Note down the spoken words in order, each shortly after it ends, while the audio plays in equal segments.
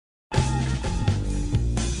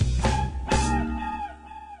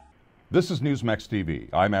This is Newsmax TV.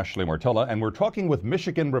 I'm Ashley Martella, and we're talking with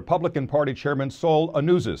Michigan Republican Party Chairman Saul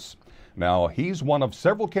Anuzis. Now, he's one of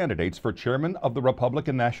several candidates for chairman of the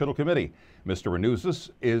Republican National Committee. Mr. Anuzis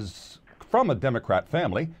is from a Democrat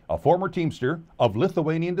family, a former Teamster of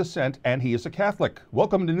Lithuanian descent, and he is a Catholic.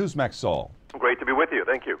 Welcome to Newsmax, Saul. Great to be with you.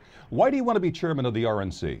 Thank you. Why do you want to be chairman of the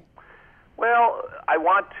RNC? Well, I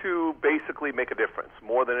want to basically make a difference.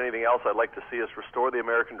 More than anything else, I'd like to see us restore the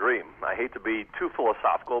American dream. I hate to be too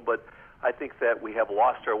philosophical, but I think that we have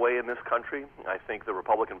lost our way in this country. I think the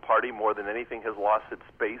Republican Party, more than anything, has lost its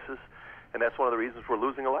basis, and that's one of the reasons we're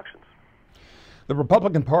losing elections. The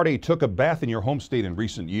Republican Party took a bath in your home state in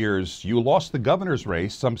recent years. You lost the governor's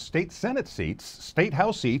race, some state Senate seats, state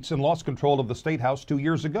House seats, and lost control of the state House 2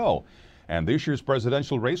 years ago. And this year's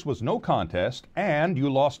presidential race was no contest, and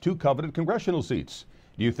you lost 2 coveted congressional seats.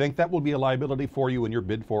 Do you think that will be a liability for you in your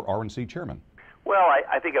bid for RNC chairman? Well,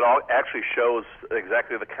 I think it all actually shows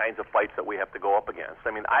exactly the kinds of fights that we have to go up against.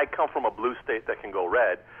 I mean, I come from a blue state that can go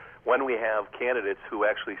red when we have candidates who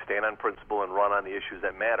actually stand on principle and run on the issues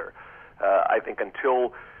that matter. I think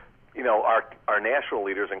until our national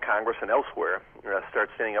leaders in Congress and elsewhere start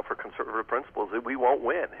standing up for conservative principles, we won't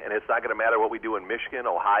win. And it's not going to matter what we do in Michigan,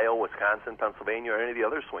 Ohio, Wisconsin, Pennsylvania, or any of the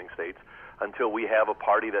other swing states until we have a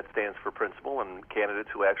party that stands for principle and candidates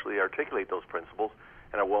who actually articulate those principles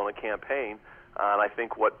and are willing to campaign on, I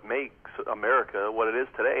think, what makes America what it is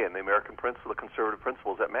today, and the American principle, the conservative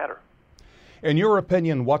principles that matter. In your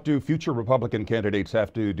opinion, what do future Republican candidates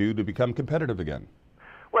have to do to become competitive again?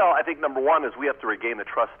 Well, I think number one is we have to regain the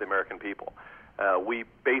trust of the American people. We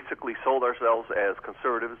basically sold ourselves as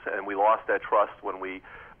conservatives, and we lost that trust when we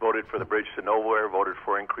voted for the bridge to nowhere, voted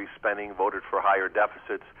for increased spending, voted for higher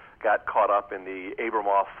deficits, got caught up in the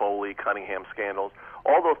Abramoff, Foley, Cunningham scandals.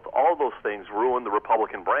 All those things ruined the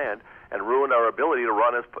Republican brand and ruined our ability to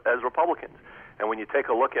run as Republicans. And when you take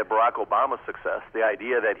a look at Barack Obama's success, the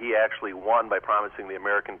idea that he actually won by promising the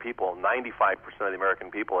American people, 95% of the American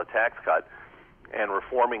people, a tax cut and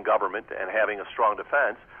reforming government and having a strong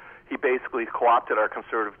defense, he basically co-opted our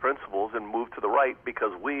conservative principles and moved to the right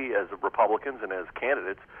because we, as Republicans and as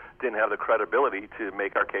candidates, didn't have the credibility to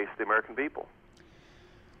make our case to the American people.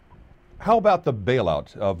 How about the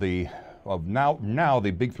bailout of now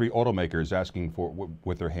the big 3 automakers asking for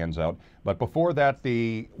with their hands out, but before that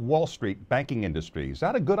the Wall Street banking industry? Is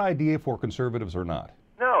that a good idea for conservatives or not?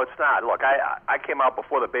 No, it's not. Look, I came out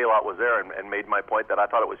before the bailout was there and made my point that I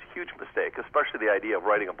thought it was a huge mistake, especially the idea of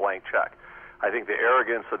writing a blank check. I think the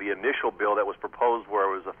arrogance of the initial bill that was proposed, where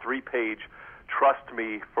it was a 3-page trust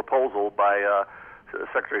me proposal by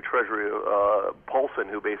Secretary of Treasury Paulson,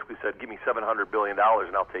 who basically said, give me $700 billion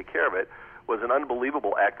and I'll take care of it, was an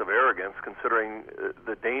unbelievable act of arrogance considering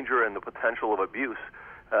the danger and the potential of abuse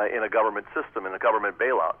in a government system, in a government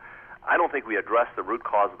bailout. I don't think we addressed the root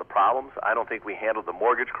cause of the problems. I don't think we handled the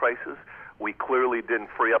mortgage crisis. We clearly didn't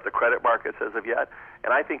free up the credit markets as of yet.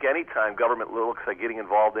 And I think any time government looks like getting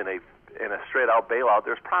involved in a straight-out bailout,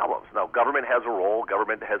 there's problems. Now, government has a role.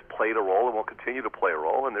 Government has played a role and will continue to play a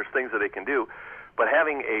role, and there's things that they can do. But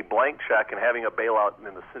having a blank check and having a bailout,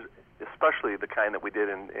 especially the kind that we did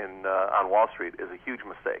on Wall Street, is a huge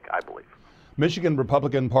mistake, I believe. Michigan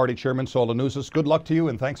Republican Party Chairman Saul Anuzis, good luck to you,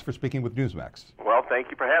 and thanks for speaking with Newsmax. Well,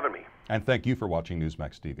 thank you for having me. And thank you for watching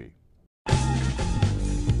Newsmax TV.